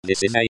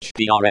This is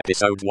HPR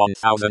episode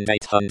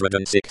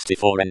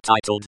 1864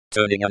 entitled,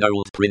 Turning an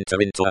Old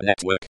Printer into a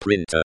Network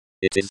Printer.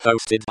 It is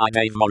hosted by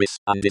Dave Morris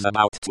and is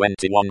about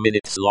 21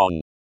 minutes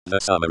long.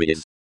 The summary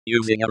is,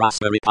 using a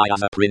Raspberry Pi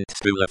as a print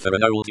spooler for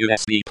an old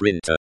USB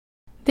printer.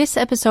 This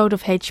episode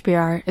of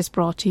HPR is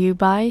brought to you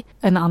by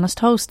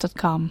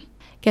anhonesthost.com.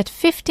 Get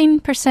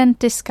 15%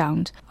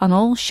 discount on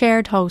all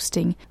shared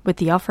hosting with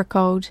the offer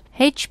code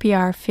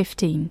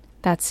HPR15.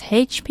 That's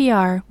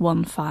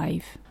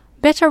HPR15.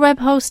 Better web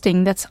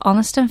hosting that's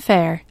honest and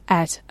fair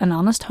at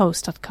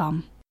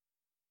anhonesthost.com.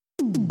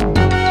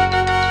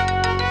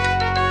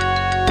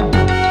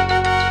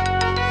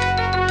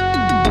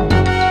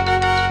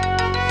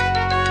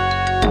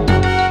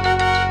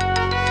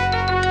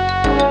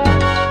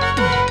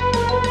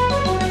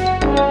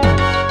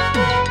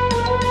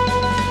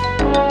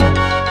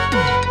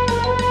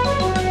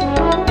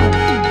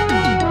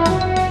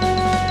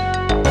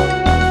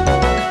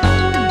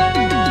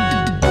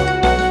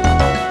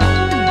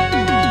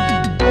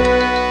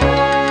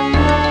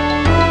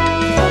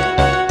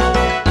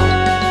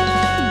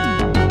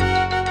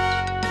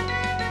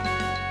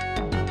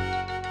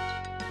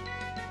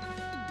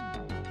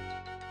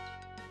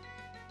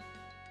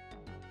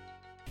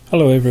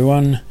 Hello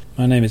everyone,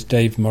 my name is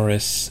Dave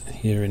Morris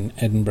here in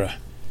Edinburgh.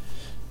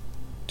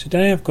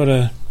 Today I've got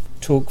a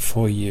talk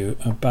for you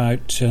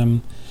about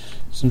some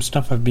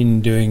stuff I've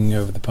been doing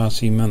over the past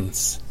few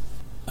months.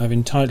 I've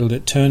entitled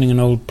it Turning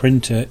an Old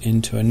Printer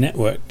into a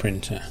Network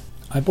Printer.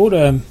 I bought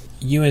a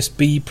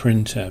USB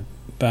printer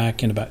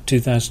back in about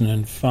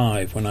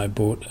 2005 when I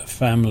bought a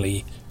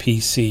family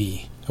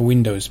PC, a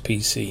Windows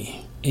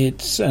PC.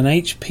 It's an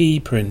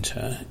HP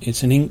printer,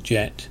 it's an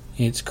inkjet,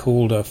 it's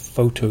called a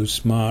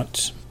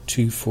PhotoSmart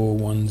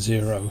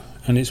 2410,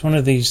 and it's one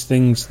of these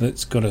things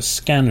that's got a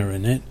scanner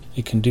in it.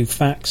 It can do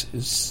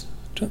faxes.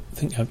 I don't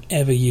think I've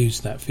ever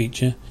used that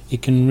feature.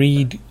 It can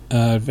read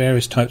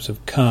various types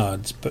of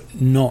cards, but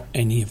not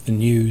any of the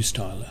new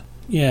style.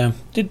 Yeah,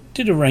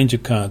 did a range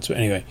of cards, but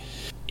anyway,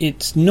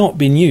 it's not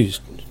been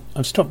used.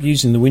 I've stopped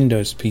using the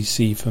Windows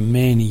PC for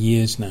many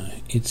years now.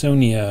 It's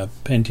only a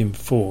Pentium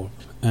 4,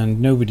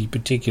 and nobody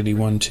particularly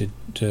wanted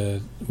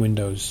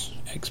Windows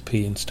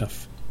XP and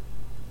stuff.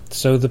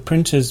 So the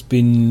printer's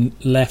been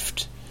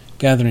left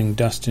gathering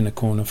dust in a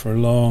corner for a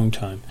long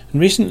time.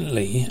 And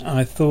recently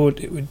I thought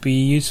it would be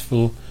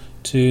useful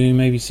to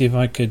maybe see if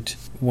I could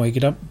wake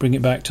it up, bring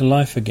it back to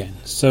life again.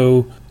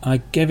 So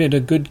I gave it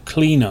a good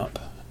clean up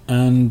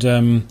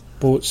and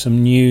bought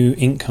some new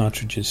ink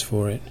cartridges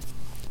for it.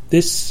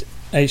 This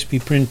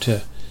HP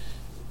printer,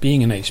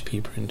 being an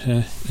HP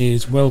printer,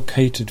 is well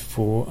catered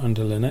for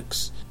under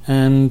Linux,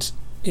 and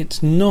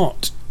it's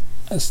not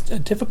a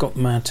difficult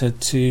matter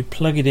to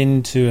plug it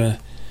into a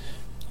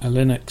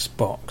Linux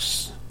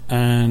box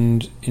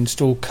and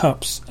install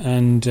cups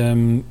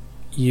and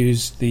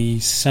use the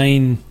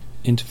Sane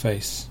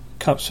interface.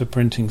 Cups for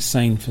printing,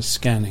 Sane for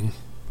scanning,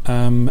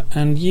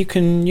 and you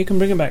can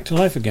bring it back to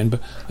life again.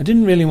 But I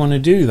didn't really want to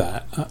do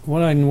that.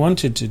 What I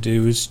wanted to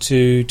do was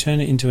to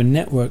turn it into a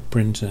network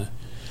printer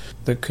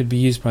that could be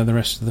used by the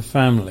rest of the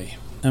family.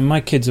 And my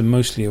kids are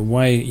mostly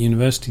away at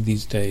university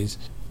these days,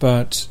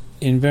 but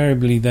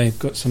invariably they've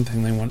got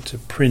something they want to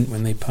print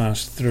when they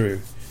pass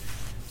through.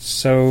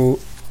 So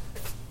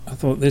I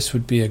thought this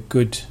would be a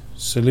good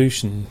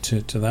solution to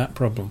that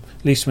problem,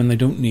 at least when they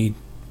don't need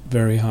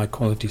very high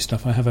quality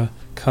stuff. I have a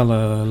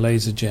colour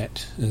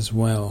LaserJet as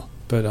well,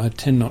 but I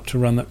tend not to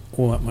run that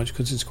all that much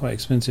because it's quite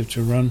expensive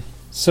to run.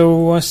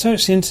 So I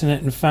searched the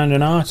internet and found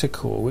an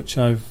article which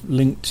I've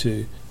linked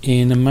to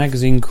in a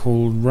magazine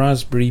called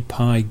Raspberry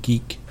Pi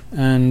Geek,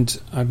 and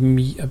I've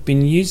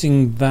been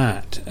using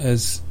that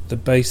as the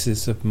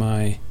basis of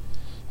my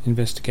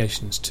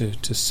investigations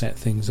to set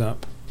things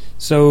up.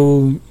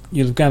 So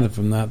you'll gather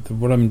from that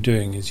what I'm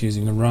doing is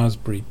using a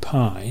Raspberry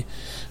Pi.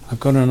 I've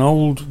got an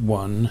old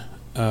one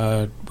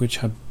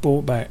which I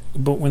bought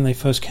when they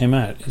first came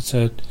out. It's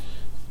a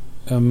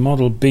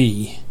Model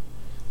B,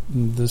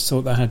 the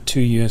sort that had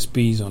two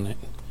USBs on it.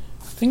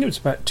 I think it was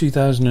about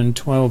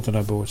 2012 that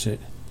I bought it.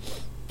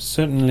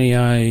 Certainly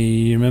I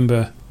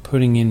remember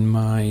putting in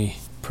my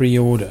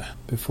pre-order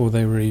before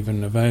they were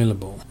even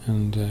available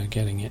and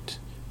getting it.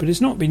 But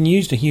it's not been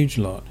used a huge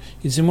lot.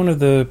 It's in one of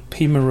the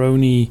P.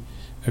 Maroney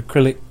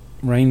acrylic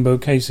rainbow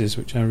cases,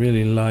 which I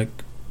really like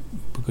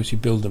because you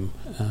build them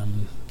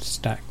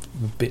stacked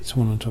with bits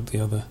one on top of the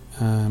other.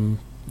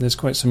 There's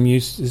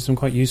some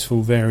quite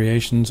useful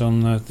variations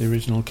on the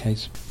original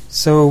case.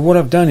 So what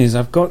I've done is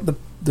I've got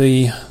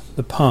the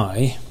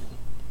Pi,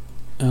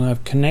 and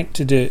I've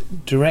connected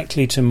it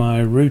directly to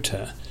my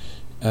router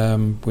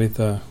with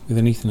an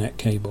Ethernet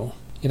cable.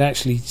 It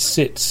actually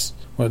sits.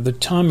 Well, at the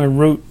time I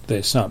wrote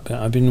this up,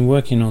 I've been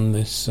working on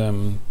these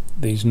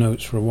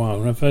notes for a while.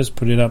 When I first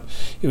put it up,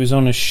 it was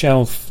on a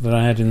shelf that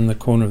I had in the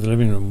corner of the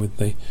living room with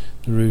the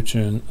router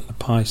and the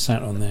Pi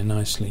sat on there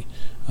nicely.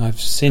 I've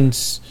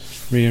since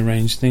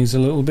rearranged things a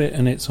little bit,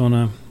 and it's on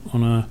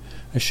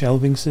a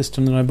shelving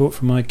system that I bought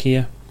from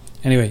IKEA.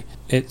 Anyway,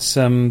 it's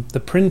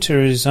the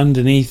printer is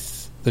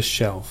underneath the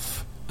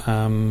shelf,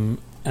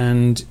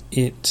 and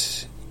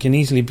it can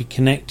easily be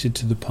connected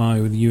to the Pi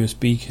with a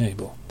USB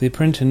cable. The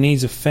printer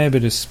needs a fair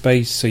bit of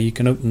space, so you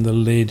can open the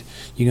lid,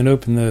 you can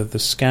open the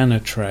scanner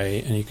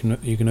tray, and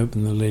you can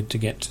open the lid to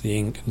get to the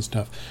ink and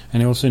stuff.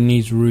 And it also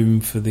needs room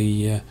for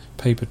the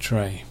paper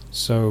tray.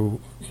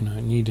 So, it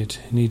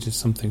needed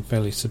something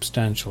fairly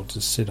substantial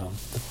to sit on.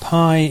 The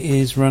Pi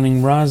is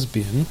running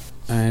Raspbian,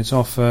 and it's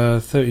off a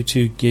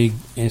 32 gig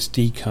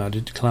SD card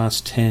at class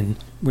 10,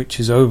 which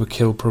is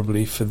overkill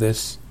probably for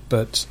this,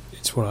 but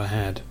it's what I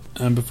had.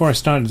 And before I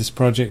started this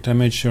project, I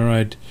made sure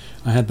I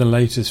had the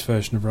latest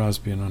version of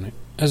Raspbian on it.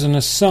 As an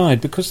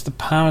aside, because the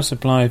power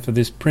supply for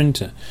this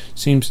printer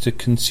seems to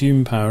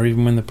consume power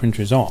even when the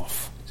printer is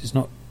off, it's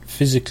not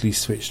physically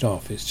switched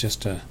off, it's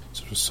just a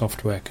sort of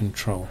software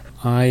control.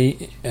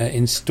 I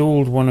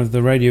installed one of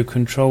the radio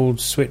controlled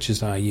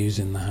switches I use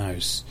in the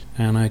house,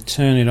 and I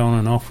turn it on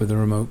and off with a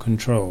remote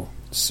control.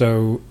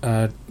 So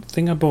I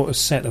think I bought a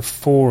set of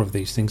 4 of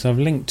these things. I've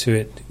linked to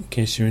it in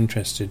case you're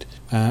interested,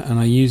 and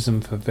I use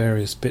them for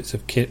various bits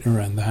of kit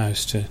around the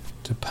house to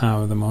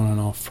power them on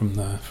and off from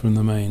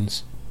the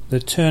mains.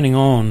 The turning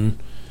on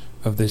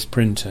of this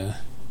printer,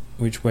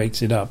 which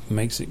wakes it up and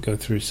makes it go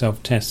through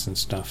self-tests and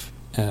stuff,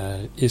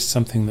 is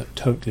something that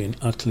totally and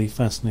utterly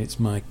fascinates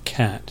my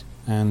cat,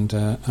 and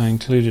I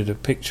included a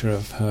picture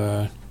of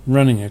her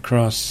running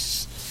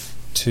across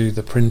to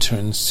the printer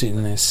and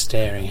sitting there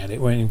staring at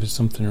it, waiting for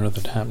something or other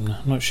to happen.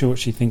 I'm not sure what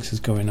she thinks is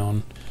going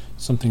on.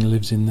 Something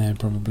lives in there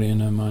probably in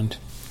her mind.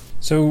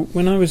 So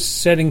when I was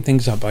setting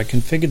things up, I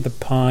configured the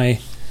Pi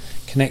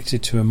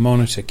connected to a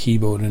monitor,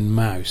 keyboard and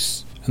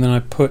mouse, and then I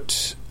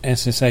put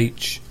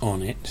SSH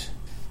on it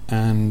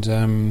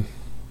and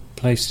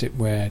placed it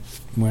where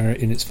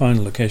in its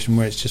final location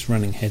where it's just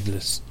running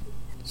headless,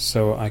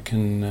 so I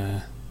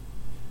can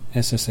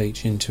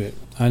SSH into it.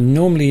 I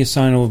normally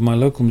assign all of my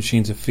local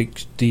machines a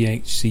fixed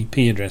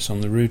DHCP address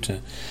on the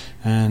router,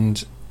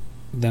 and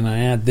then I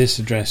add this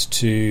address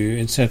to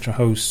etc.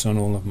 hosts on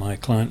all of my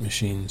client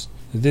machines.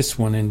 This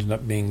one ended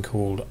up being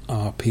called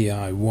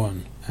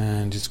RPI1,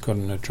 and it's got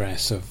an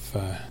address of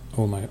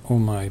all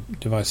my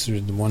devices are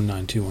in the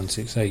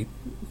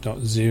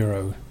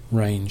 192.168.0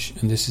 range,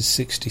 and this is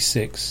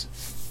 66.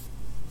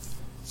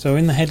 So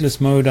in the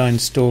headless mode I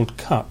installed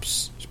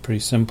cups. It's pretty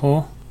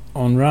simple.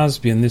 On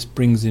Raspbian this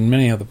brings in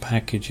many other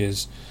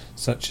packages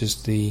such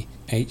as the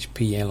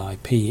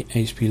HPLIP,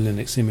 HP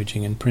Linux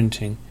Imaging and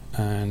Printing,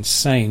 and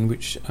SANE,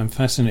 which I'm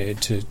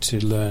fascinated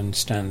to learn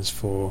stands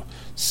for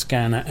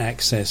Scanner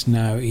Access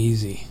Now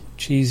Easy.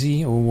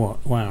 Cheesy or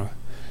what? Wow.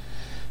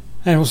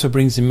 And it also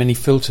brings in many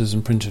filters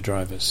and printer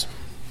drivers.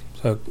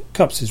 So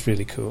cups is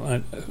really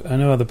cool. I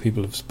know other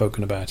people have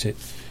spoken about it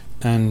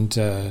and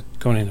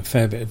gone in a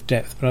fair bit of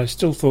depth, but I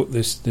still thought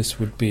this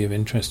would be of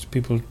interest to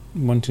people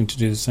wanting to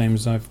do the same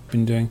as I've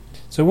been doing.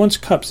 So once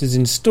cups is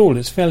installed,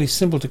 it's fairly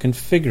simple to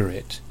configure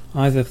it,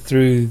 either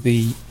through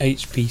the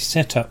HP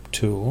Setup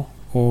tool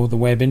or the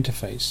web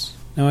interface.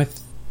 Now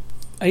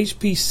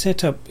HP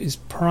Setup is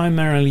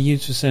primarily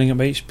used for setting up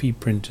HP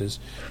printers,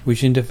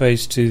 which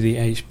interface to the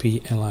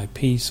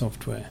HPLIP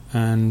software,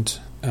 and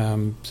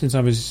since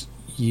I was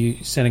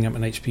setting up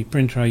an HP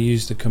printer, I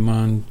used the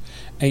command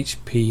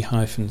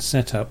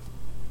HP-setup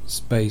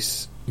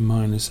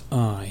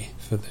 -i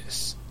for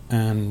this,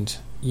 and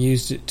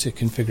used it to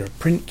configure a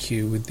print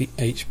queue with the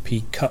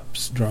HP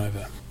cups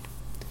driver.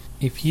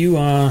 If you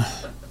are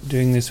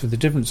doing this with a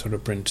different sort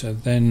of printer,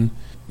 then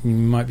you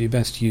might be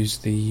best to use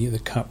the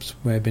cups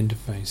web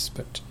interface,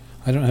 but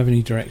I don't have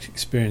any direct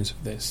experience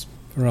of this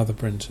for other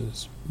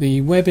printers.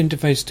 The web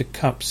interface to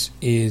cups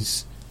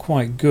is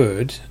quite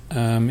good.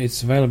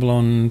 It's available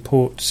on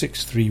port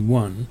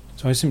 631,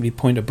 so I simply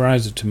point a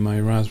browser to my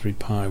Raspberry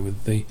Pi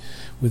with an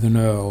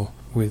URL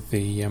with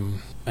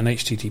an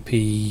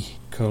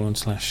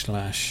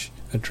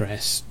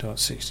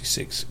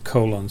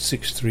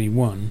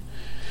http://address.66:631.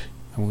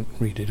 I won't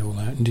read it all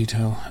out in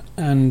detail,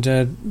 and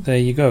there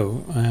you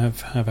go. I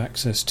have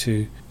access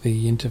to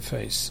the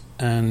interface,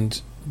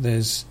 and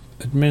there's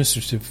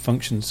administrative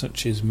functions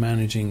such as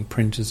managing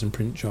printers and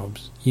print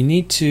jobs. You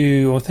need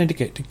to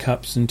authenticate to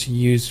cups and to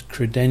use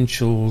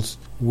credentials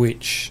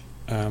which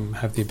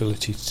have the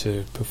ability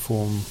to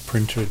perform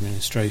printer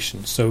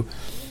administration. So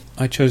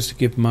I chose to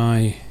give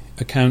my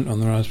account on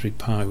the Raspberry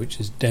Pi, which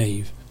is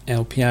Dave,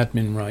 LP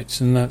admin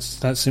rights, and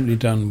that's simply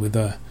done with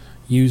a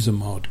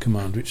usermod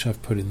command, which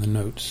I've put in the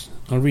notes.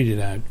 I'll read it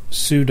out.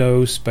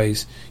 Sudo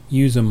space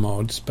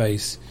usermod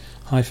space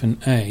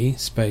 -a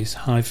space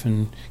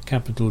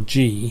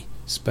 -G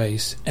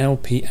space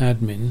LP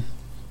admin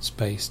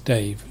space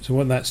Dave. So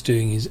what that's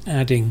doing is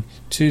adding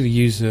to the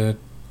user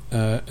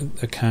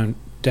account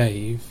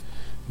Dave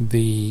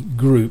the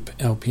group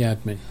LP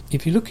admin.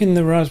 If you look in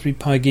the Raspberry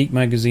Pi Geek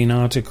magazine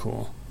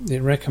article,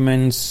 it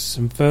recommends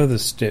some further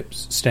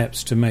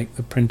steps to make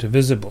the printer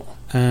visible,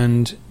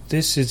 and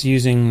this is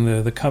using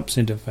the cups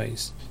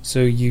interface.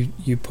 So you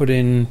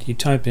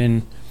type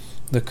in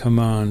the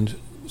command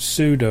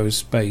sudo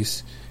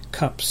space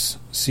cups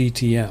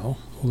ctl,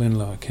 all in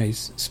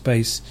lowercase,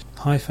 space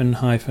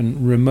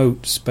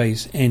 -remote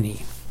space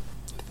any.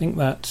 I think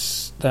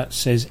that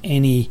says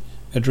any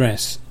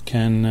address.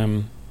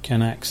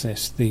 can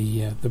access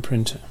the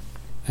printer.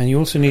 And you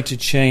also need to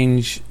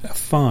change a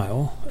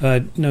file.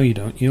 No, you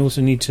don't. You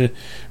also need to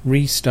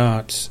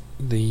restart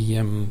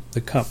the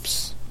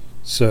cups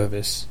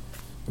service,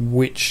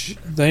 which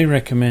they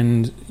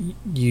recommend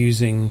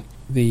using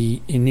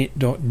the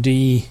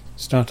init.d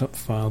startup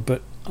file,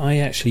 but I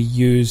actually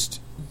used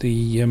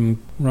the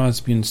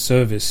Raspbian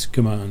service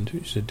command,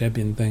 which is a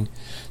Debian thing,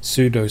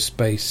 sudo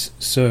space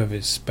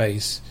service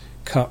space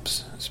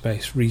cups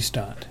space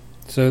restart.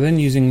 So then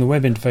using the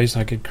web interface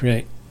I could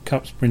create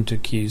cups printer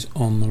queues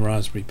on the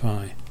Raspberry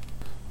Pi.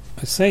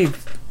 I say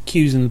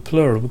queues in the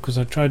plural because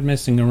I tried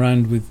messing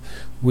around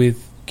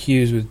with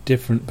queues with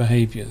different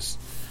behaviours.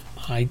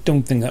 I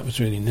don't think that was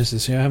really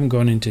necessary. I haven't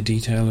gone into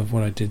detail of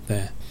what I did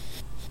there.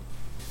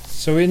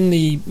 So in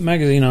the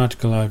magazine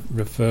article I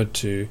referred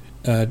to,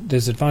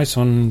 there's advice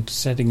on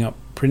setting up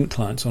print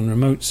clients on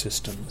remote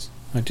systems.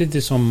 I did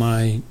this on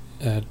my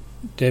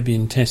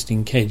Debian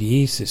testing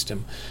KDE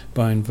system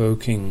by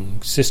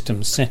invoking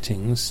system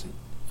settings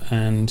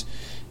and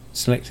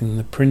selecting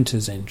the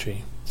printer's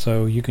entry.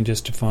 So you can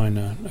just define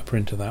a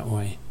printer that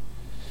way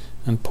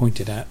and point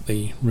it at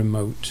the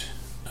remote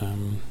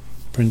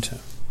printer.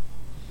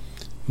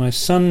 My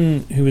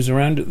son, who was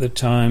around at the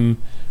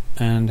time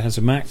and has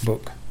a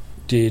MacBook,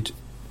 did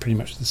pretty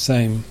much the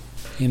same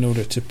in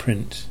order to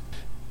print.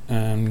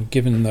 And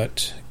given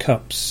that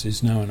Cups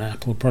is now an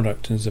Apple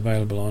product and is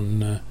available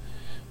on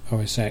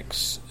OS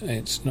X,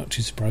 it's not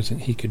too surprising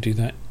he could do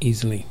that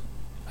easily.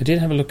 I did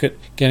have a look at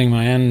getting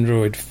my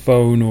Android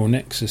phone or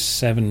Nexus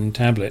 7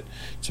 tablet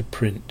to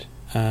print.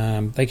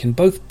 They can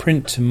both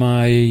print to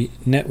my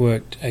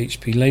networked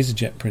HP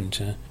LaserJet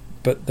printer,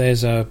 but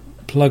there's a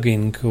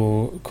plugin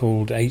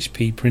called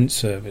HP Print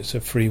Service, a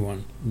free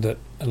one, that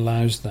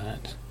allows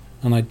that.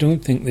 And I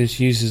don't think this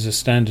uses a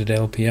standard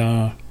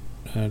LPR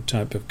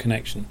type of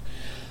connection.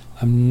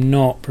 I'm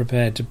not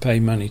prepared to pay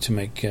money to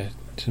make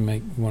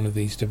one of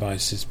these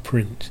devices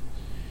print,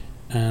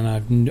 and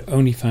I've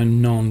only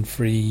found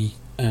non-free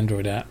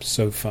Android apps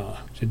so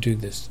far to do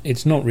this.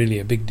 It's not really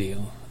a big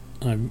deal.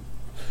 I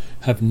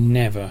have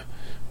never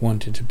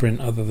wanted to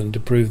print other than to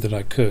prove that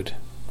I could.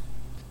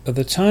 At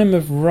the time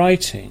of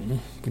writing,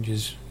 which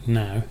is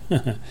now,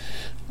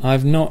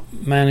 I've not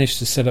managed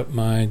to set up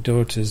my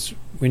daughter's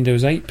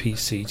Windows 8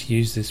 PC to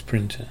use this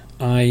printer.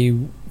 I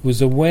was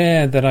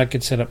aware that I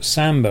could set up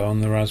Samba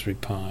on the Raspberry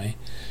Pi,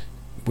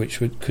 which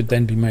could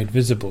then be made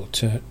visible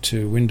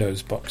to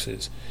Windows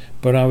boxes,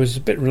 but I was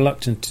a bit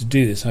reluctant to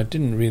do this. I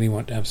didn't really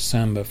want to have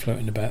Samba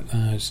floating about the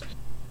house.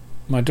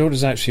 My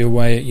daughter's actually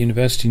away at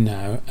university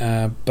now,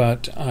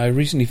 but I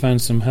recently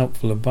found some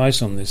helpful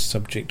advice on this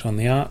subject on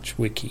the Arch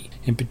Wiki,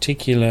 in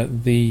particular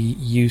the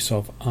use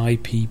of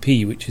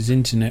IPP, which is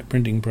Internet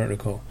Printing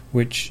Protocol,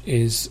 which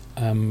is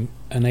an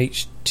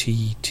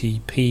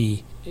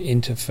HTTP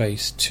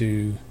interface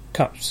to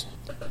Cups.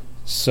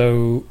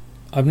 So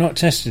I've not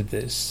tested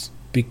this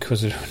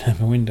because I don't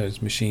have a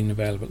Windows machine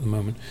available at the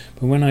moment,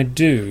 but when I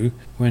do,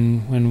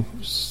 when one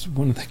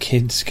of the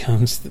kids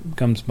comes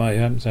by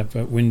who happens to have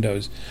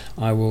Windows,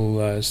 I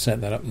will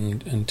set that up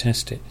and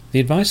test it. The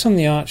advice on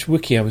the Arch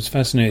Wiki, I was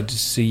fascinated to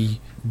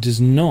see,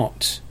 does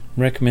not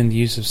recommend the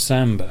use of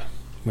Samba,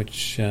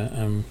 which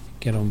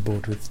get on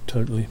board with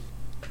totally.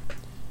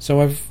 So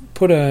I've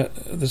put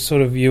the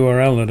sort of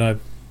URL that I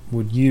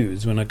would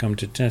use when I come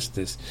to test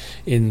this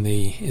in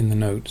the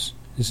notes.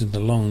 This is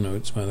the long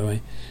notes, by the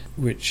way,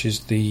 which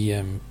is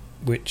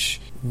which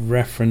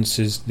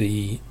references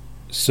the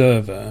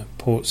server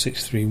port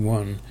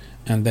 631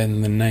 and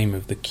then the name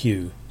of the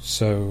queue.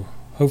 So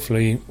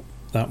hopefully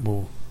that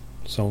will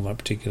solve that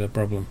particular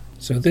problem.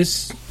 So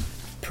this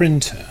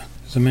printer,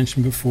 as I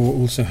mentioned before,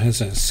 also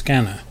has a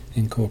scanner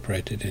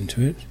incorporated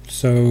into it.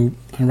 So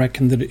I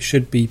reckon that it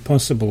should be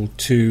possible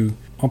to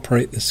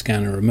operate the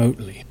scanner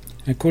remotely.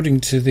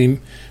 According to the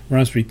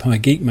Raspberry Pi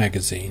Geek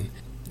magazine,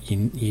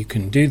 you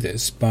can do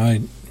this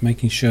by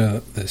making sure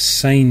that the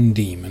sane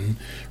daemon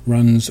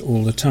runs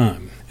all the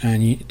time.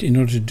 And in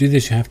order to do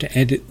this, you have to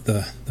edit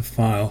the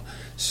file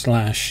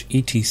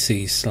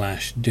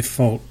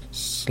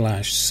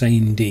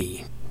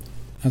 /etc/default/saned.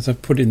 As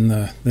I've put in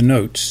the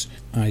notes,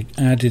 I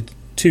added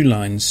 2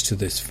 lines to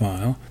this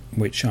file,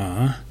 which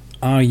are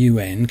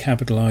run,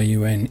 capital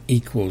RUN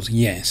equals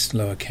yes,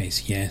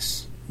 lowercase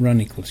yes,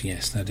 run equals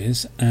yes, that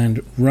is,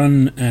 and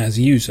run as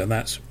user,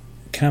 that's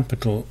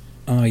capital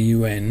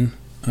RUN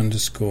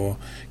underscore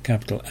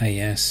capital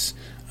AS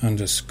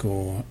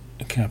underscore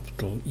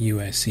capital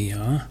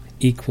USER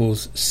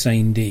equals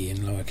saned in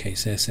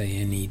lowercase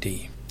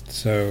SANED.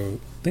 So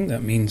I think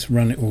that means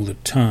run it all the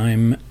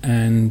time,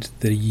 and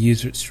the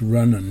user it's to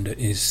run under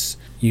is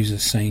user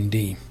saned.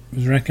 It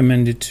was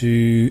recommended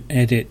to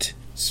edit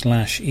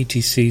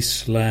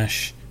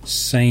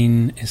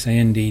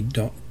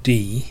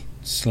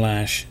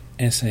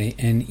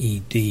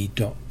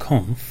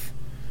 /etc/saned.d/saned.conf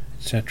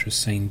etc.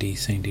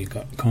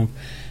 saned.conf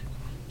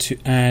to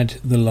add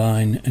the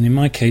line, and in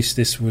my case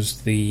this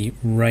was the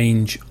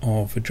range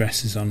of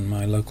addresses on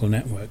my local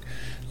network.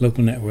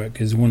 Local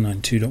network is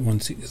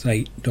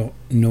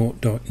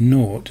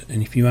 192.168.0.0,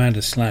 and if you add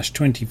a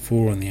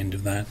 /24 on the end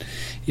of that,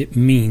 it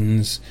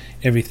means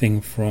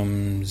everything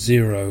from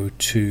 0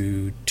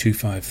 to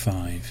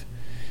 255.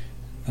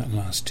 That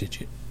last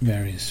digit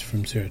varies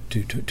from 0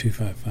 to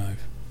 255.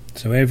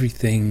 So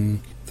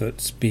everything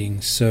that's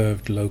being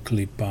served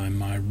locally by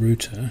my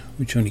router,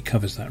 which only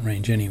covers that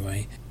range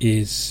anyway,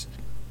 is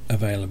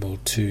capable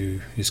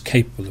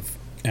of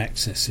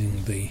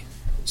accessing the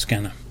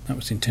scanner. That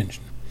was the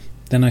intention.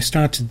 Then I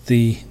started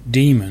the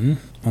daemon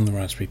on the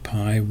Raspberry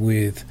Pi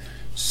with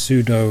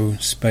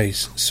sudo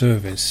space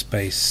service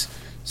space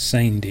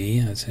saned,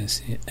 that's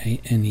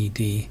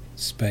SANED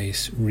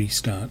space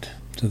restart.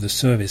 So the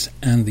service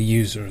and the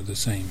user are the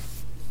same.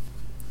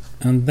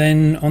 And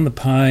then on the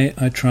Pi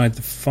I tried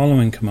the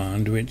following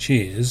command, which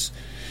is,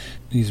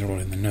 these are all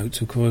in the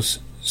notes of course,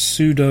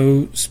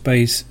 sudo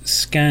space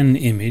scan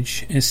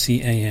image,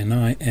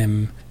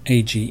 SCANIMAGE,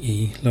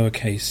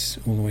 lowercase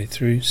all the way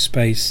through,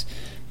 space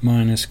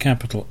minus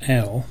capital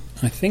L.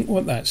 I think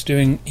what that's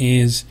doing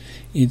is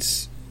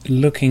it's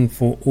looking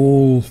for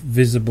all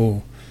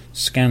visible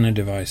scanner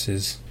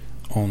devices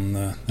on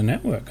the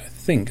network. I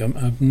think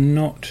I've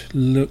not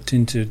looked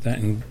into that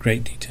in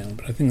great detail,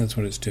 but I think that's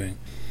what it's doing.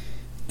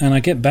 And I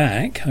got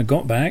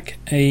back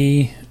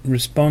a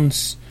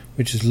response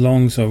which is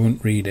long, so I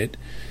won't read it,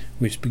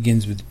 which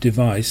begins with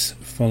device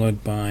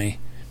followed by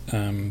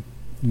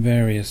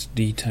various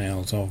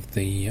details of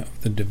the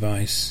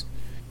device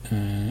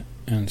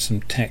and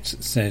some text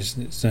that says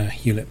it's a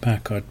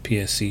Hewlett-Packard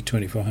PSC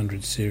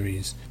 2400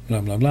 series,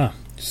 blah blah blah.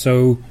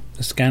 So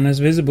the scanner is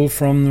visible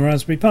from the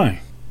Raspberry Pi.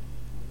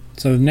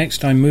 So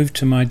next I moved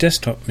to my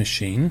desktop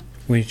machine,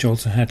 which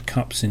also had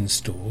cups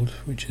installed,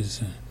 which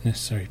is a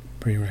necessary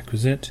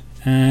prerequisite,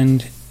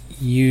 and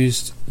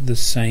used the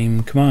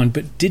same command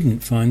but didn't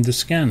find the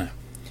scanner.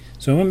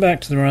 So I went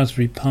back to the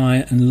Raspberry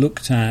Pi and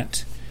looked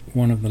at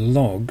one of the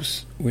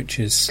logs, which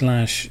is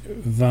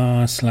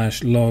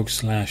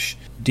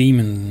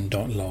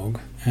 /var/log/daemon.log,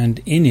 and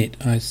in it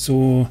I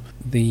saw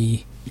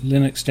the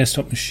Linux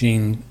desktop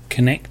machine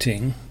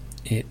connecting.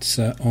 It's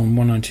on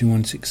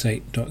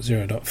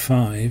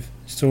 192.168.0.5.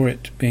 Saw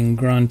it being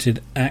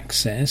granted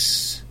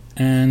access,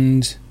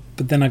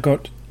 but then I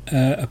got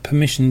a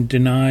permission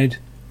denied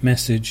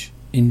message,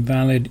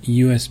 invalid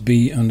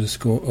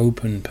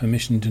USB_open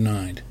permission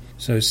denied.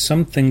 So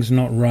something's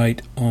not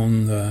right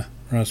on the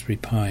Raspberry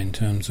Pi in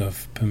terms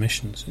of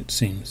permissions, it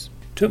seems.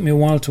 It took me a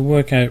while to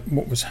work out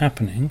what was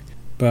happening,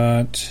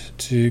 but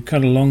to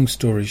cut a long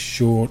story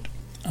short,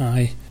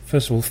 I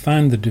first of all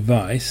found the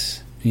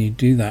device. You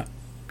do that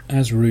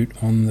as root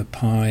on the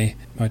Pi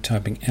by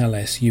typing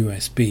ls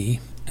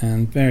USB,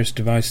 and various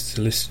devices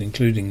are listed,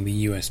 including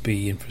the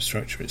USB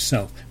infrastructure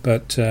itself.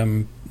 But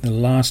the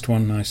last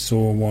one I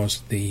saw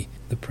was the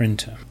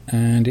printer,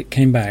 and it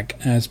came back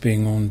as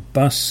being on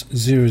bus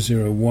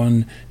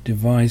 001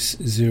 device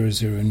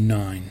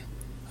 009.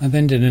 I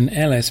then did an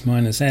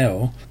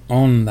ls-l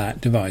on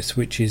that device,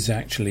 which is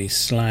actually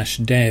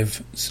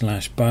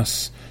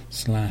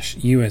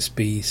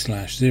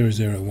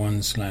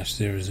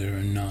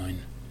 /dev/bus/usb/001/009.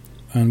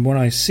 And what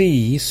I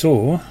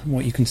saw,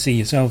 what you can see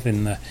yourself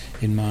in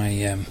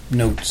my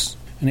notes,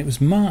 and it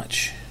was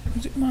March.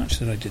 Was it March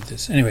that I did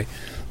this? Anyway,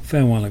 a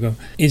fair while ago.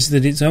 Is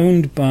that it's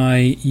owned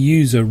by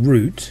user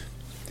root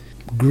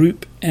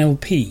group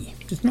LP.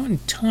 It's not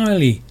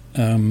entirely,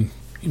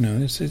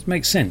 it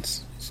makes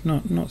sense. It's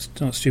not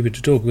stupid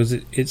at all, because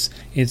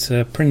it's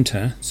a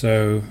printer,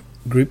 so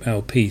group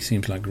LP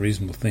seems like a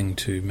reasonable thing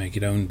to make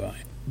it owned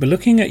by. But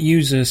looking at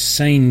user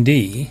saned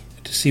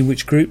to see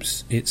which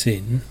groups it's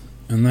in,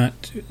 and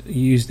that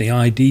you use the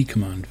ID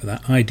command for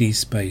that, ID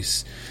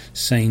space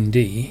saned,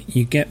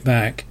 you get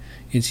back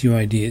its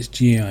UID, its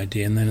GID,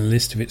 and then a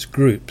list of its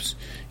groups.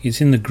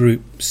 It's in the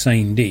group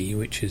saned,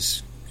 which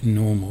is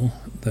normal,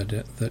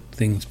 that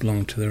things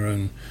belong to their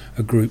own,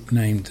 a group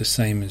named the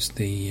same as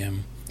the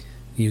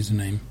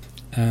username,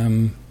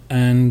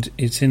 and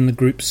it's in the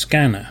group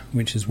scanner,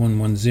 which is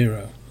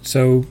 110.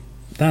 So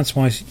that's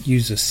why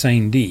user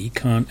saned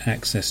can't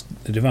access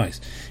the device.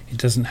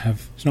 It's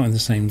not in the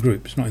same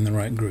group, it's not in the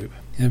right group.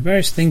 There are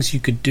various things you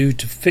could do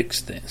to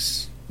fix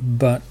this,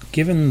 but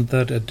given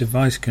that a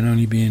device can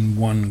only be in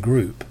one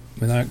group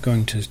without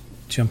going to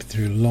jump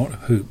through a lot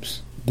of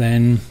hoops,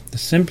 then the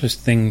simplest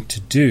thing to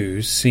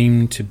do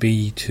seemed to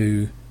be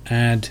to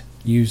add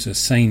user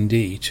saned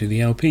to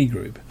the LP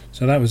group.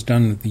 So that was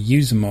done with the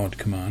usermod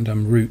command.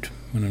 I'm root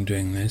when I'm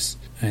doing this,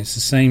 and it's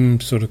the same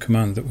sort of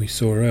command that we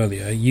saw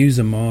earlier,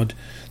 usermod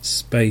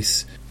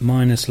space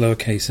minus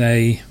lowercase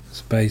a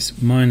space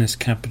minus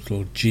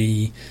capital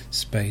G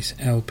space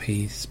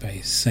LP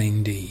space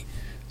saned.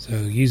 So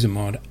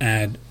usermod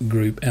add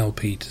group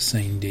LP to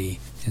saned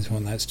is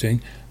what that's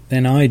doing.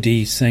 Then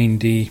ID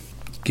saned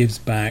gives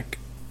back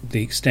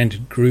the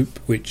extended group,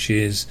 which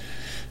is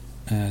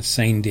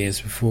saned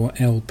as before,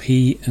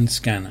 LP and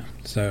scanner.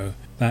 So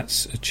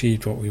that's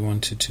achieved what we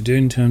wanted to do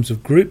in terms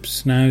of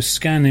groups. Now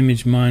scan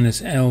image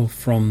 -L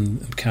from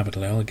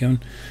capital L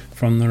again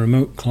from the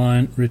remote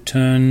client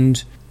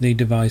returned the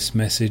device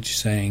message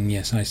saying,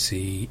 yes, I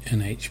see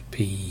an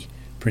HP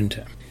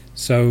printer.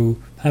 So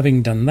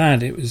having done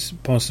that, it was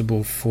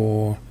possible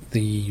for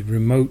the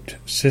remote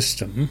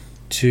system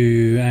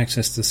to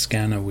access the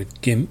scanner with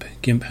GIMP.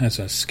 GIMP has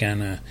a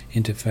scanner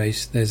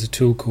interface. There's a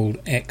tool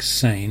called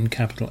Xsane,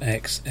 capital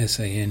X,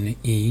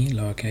 S-A-N-E,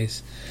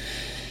 lowercase.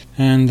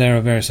 And there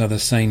are various other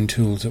Sane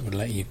tools that would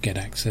let you get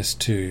access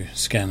to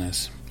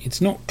scanners. It's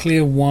not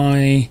clear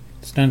why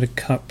Standard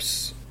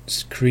Cups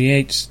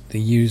creates the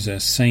user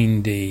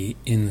SaneD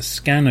in the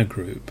scanner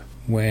group,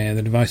 where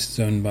the device is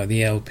owned by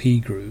the LP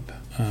group.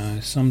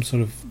 Some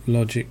sort of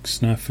logic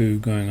snafu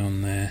going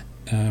on there.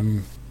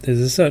 There's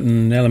a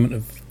certain element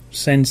of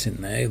sense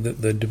in there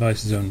that the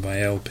device is owned by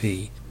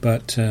LP,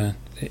 but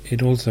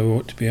it also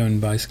ought to be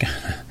owned by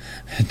scanner.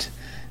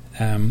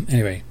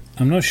 Anyway,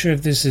 I'm not sure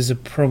if this is a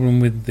problem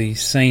with the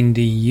SaneD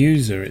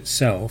user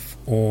itself,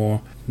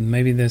 or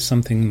maybe there's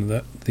something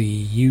that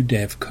the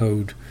UDEV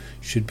code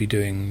should be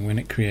doing when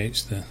it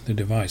creates the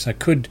device. I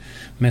could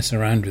mess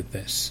around with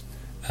this.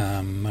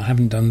 I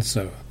haven't done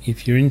so.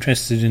 If you're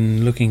interested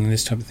in looking at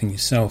this type of thing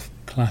yourself,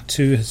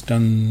 Klaatu has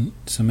done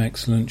some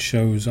excellent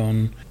shows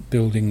on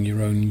building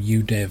your own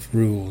UDEV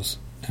rules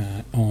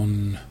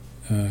on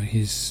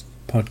his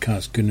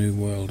podcast GNU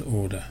World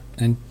Order.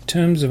 In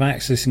terms of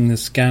accessing the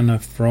scanner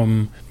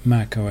from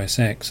Mac OS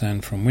X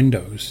and from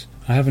Windows,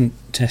 I haven't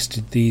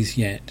tested these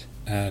yet.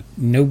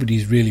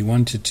 Nobody's really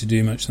wanted to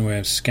do much in the way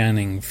of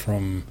scanning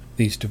from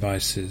these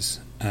devices,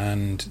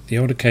 and the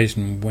odd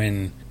occasion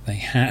when they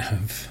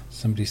have,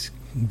 somebody's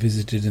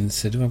visited and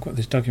said, I've got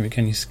this document,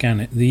 can you scan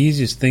it? The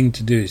easiest thing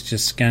to do is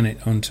just scan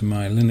it onto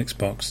my Linux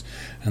box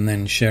and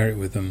then share it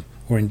with them,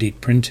 or indeed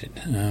print it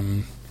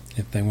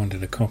if they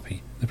wanted a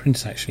copy. The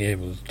printer's actually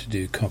able to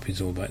do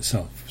copies all by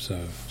itself,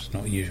 so it's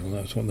not usual,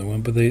 that's what they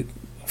want, but they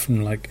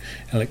often like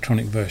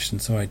electronic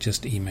versions, so I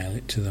just email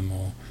it to them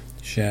or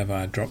share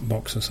via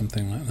Dropbox or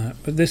something like that.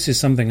 But this is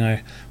something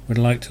I would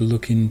like to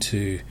look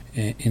into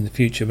in the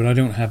future, but I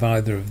don't have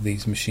either of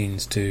these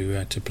machines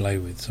to play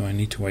with, so I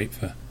need to wait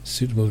for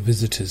suitable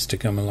visitors to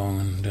come along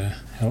and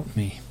help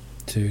me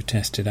to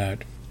test it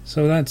out.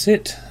 So that's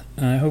it.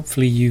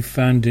 Hopefully you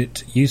found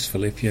it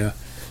useful if you're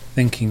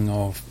thinking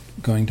of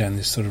going down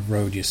this sort of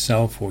road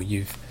yourself, or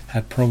you've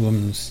had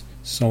problems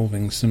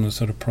solving similar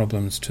sort of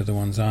problems to the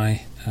ones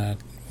I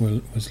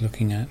was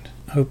looking at.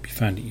 I hope you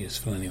found it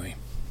useful anyway.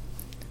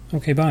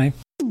 Okay, bye.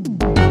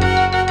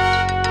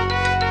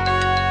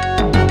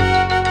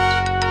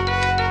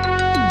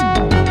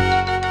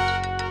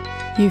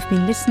 You've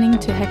been listening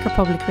to Hacker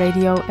Public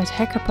Radio at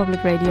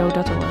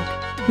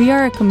hackerpublicradio.org. We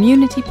are a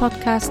community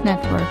podcast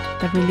network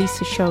that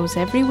releases shows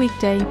every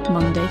weekday,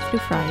 Monday through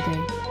Friday.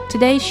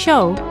 Today's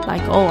show,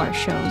 like all our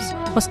shows,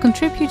 was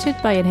contributed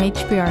by an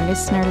HPR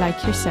listener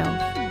like yourself.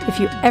 If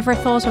you ever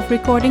thought of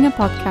recording a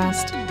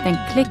podcast, then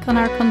click on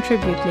our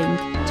contribute link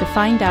to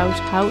find out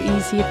how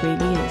easy it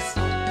really is.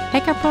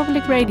 Hacker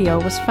Public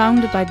Radio was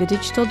founded by the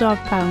Digital Dog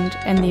Pound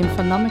and the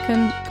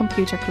Infonomicon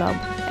Computer Club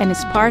and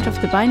is part of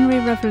the binary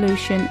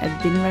revolution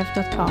at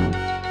binrev.com.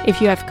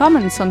 If you have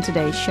comments on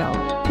today's show,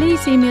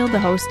 please email the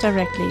host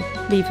directly,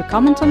 leave a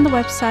comment on the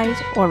website,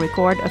 or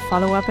record a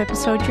follow-up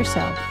episode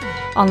yourself.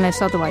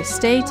 Unless otherwise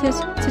stated,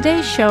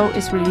 today's show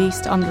is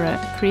released under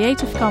a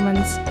Creative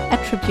Commons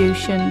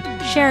Attribution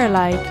Share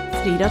Alike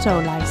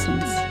 3.0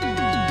 license.